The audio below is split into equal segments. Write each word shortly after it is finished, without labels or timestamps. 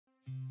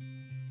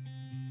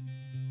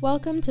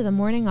Welcome to the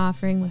Morning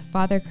Offering with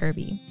Father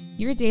Kirby,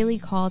 your daily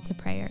call to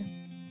prayer.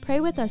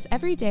 Pray with us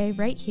every day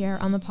right here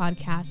on the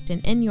podcast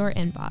and in your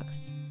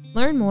inbox.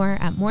 Learn more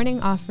at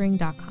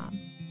morningoffering.com.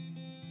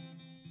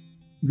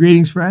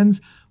 Greetings,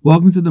 friends.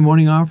 Welcome to the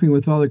Morning Offering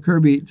with Father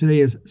Kirby. Today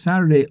is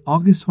Saturday,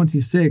 August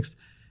 26th,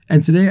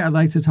 and today I'd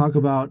like to talk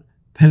about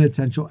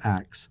penitential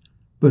acts.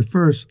 But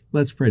first,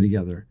 let's pray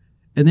together.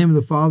 In the name of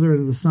the Father,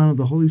 and of the Son, and of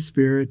the Holy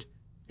Spirit,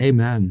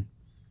 Amen.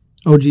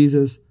 O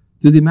Jesus,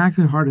 through the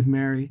Immaculate Heart of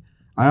Mary,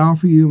 I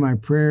offer you my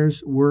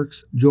prayers,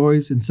 works,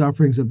 joys, and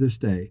sufferings of this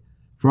day,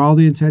 for all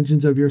the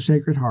intentions of your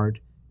Sacred Heart,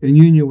 in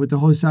union with the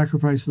holy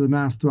sacrifice of the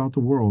Mass throughout the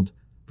world,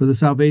 for the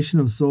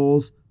salvation of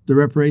souls, the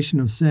reparation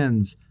of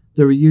sins,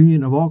 the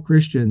reunion of all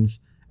Christians,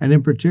 and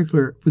in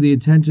particular for the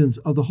intentions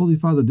of the Holy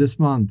Father this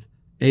month.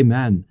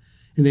 Amen.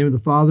 In the name of the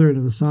Father, and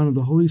of the Son, and of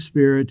the Holy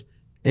Spirit.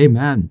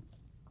 Amen.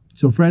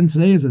 So friends,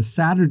 today is a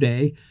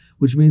Saturday,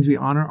 which means we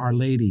honor Our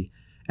Lady.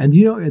 And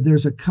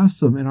there's a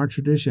custom in our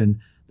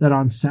tradition that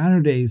on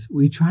Saturdays,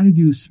 we try to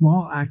do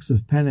small acts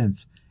of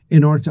penance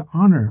in order to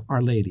honor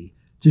Our Lady,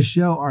 to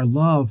show our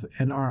love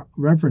and our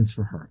reverence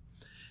for her.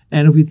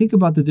 And if we think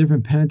about the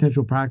different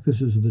penitential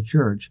practices of the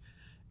church,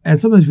 and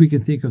sometimes we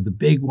can think of the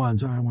big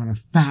ones, I want to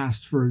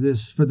fast for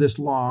this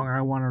long, or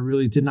I want to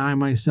really deny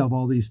myself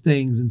all these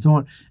things and so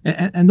on.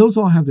 And those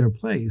all have their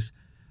place.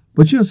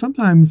 But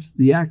sometimes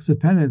the acts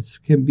of penance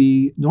can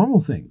be normal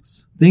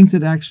things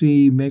that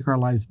actually make our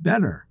lives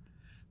better.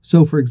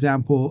 So, for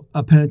example,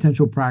 a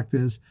penitential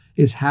practice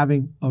is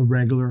having a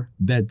regular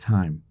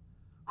bedtime.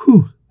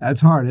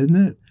 That's hard, isn't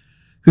it?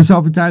 Because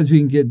oftentimes we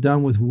can get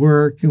done with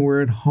work and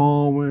we're at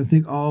home and we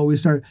think, we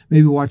start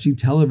maybe watching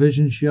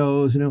television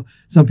shows.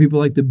 Some people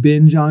like to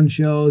binge on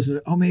shows.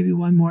 Maybe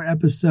one more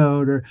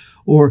episode,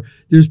 or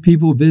there's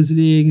people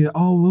visiting.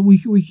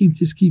 We can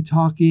just keep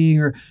talking,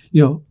 or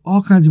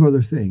all kinds of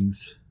other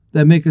things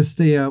that make us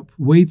stay up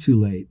way too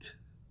late.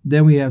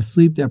 Then we have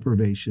sleep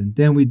deprivation.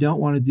 Then we don't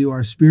want to do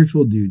our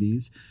spiritual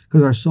duties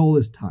because our soul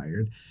is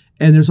tired.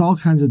 And there's all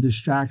kinds of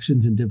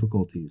distractions and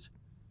difficulties.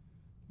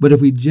 But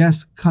if we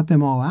just cut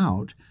them all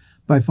out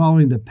by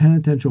following the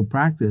penitential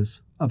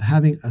practice of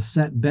having a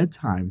set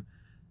bedtime,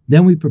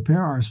 then we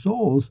prepare our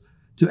souls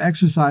to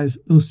exercise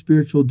those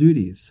spiritual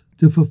duties,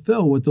 to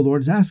fulfill what the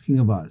Lord is asking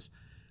of us.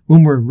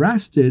 When we're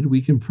rested,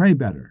 we can pray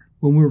better.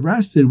 When we're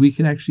rested, we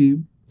can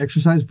actually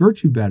exercise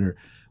virtue better.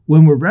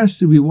 When we're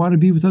rested, we want to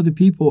be with other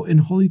people in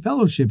holy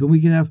fellowship, and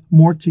we can have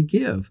more to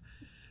give.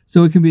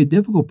 So it can be a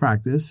difficult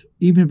practice,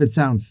 even if it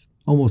sounds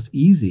almost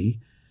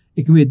easy.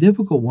 It can be a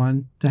difficult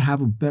one to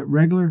have a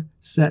regular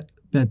set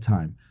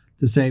bedtime,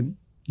 to say,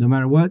 no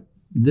matter what,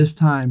 this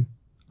time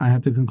I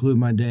have to conclude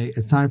my day.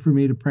 It's time for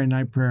me to pray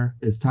night prayer.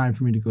 It's time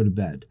for me to go to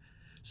bed.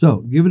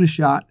 So give it a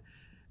shot.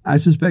 I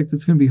suspect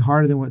it's going to be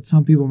harder than what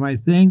some people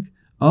might think.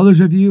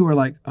 Others of you are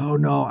like, oh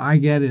no, I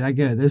get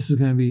it. This is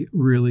going to be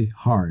really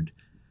hard.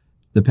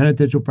 The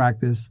penitential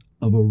practice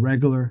of a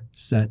regular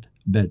set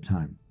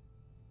bedtime.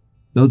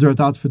 Those are our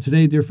thoughts for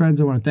today, dear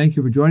friends. I want to thank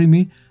you for joining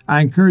me.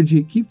 I encourage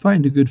you, keep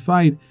fighting the good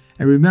fight.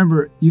 And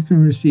remember, you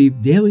can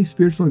receive daily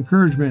spiritual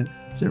encouragement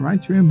sent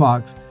right to your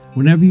inbox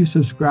whenever you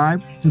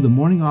subscribe to the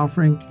Morning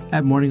Offering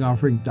at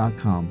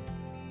morningoffering.com.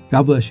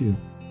 God bless you.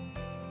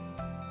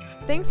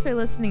 Thanks for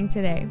listening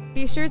today.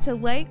 Be sure to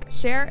like,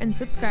 share, and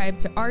subscribe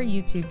to our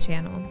YouTube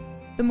channel.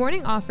 The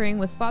Morning Offering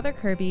with Father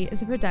Kirby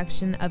is a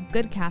production of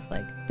Good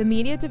Catholic, the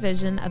media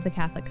division of the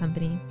Catholic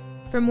Company.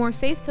 For more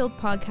faith-filled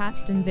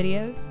podcasts and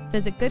videos,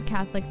 visit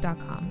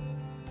goodcatholic.com.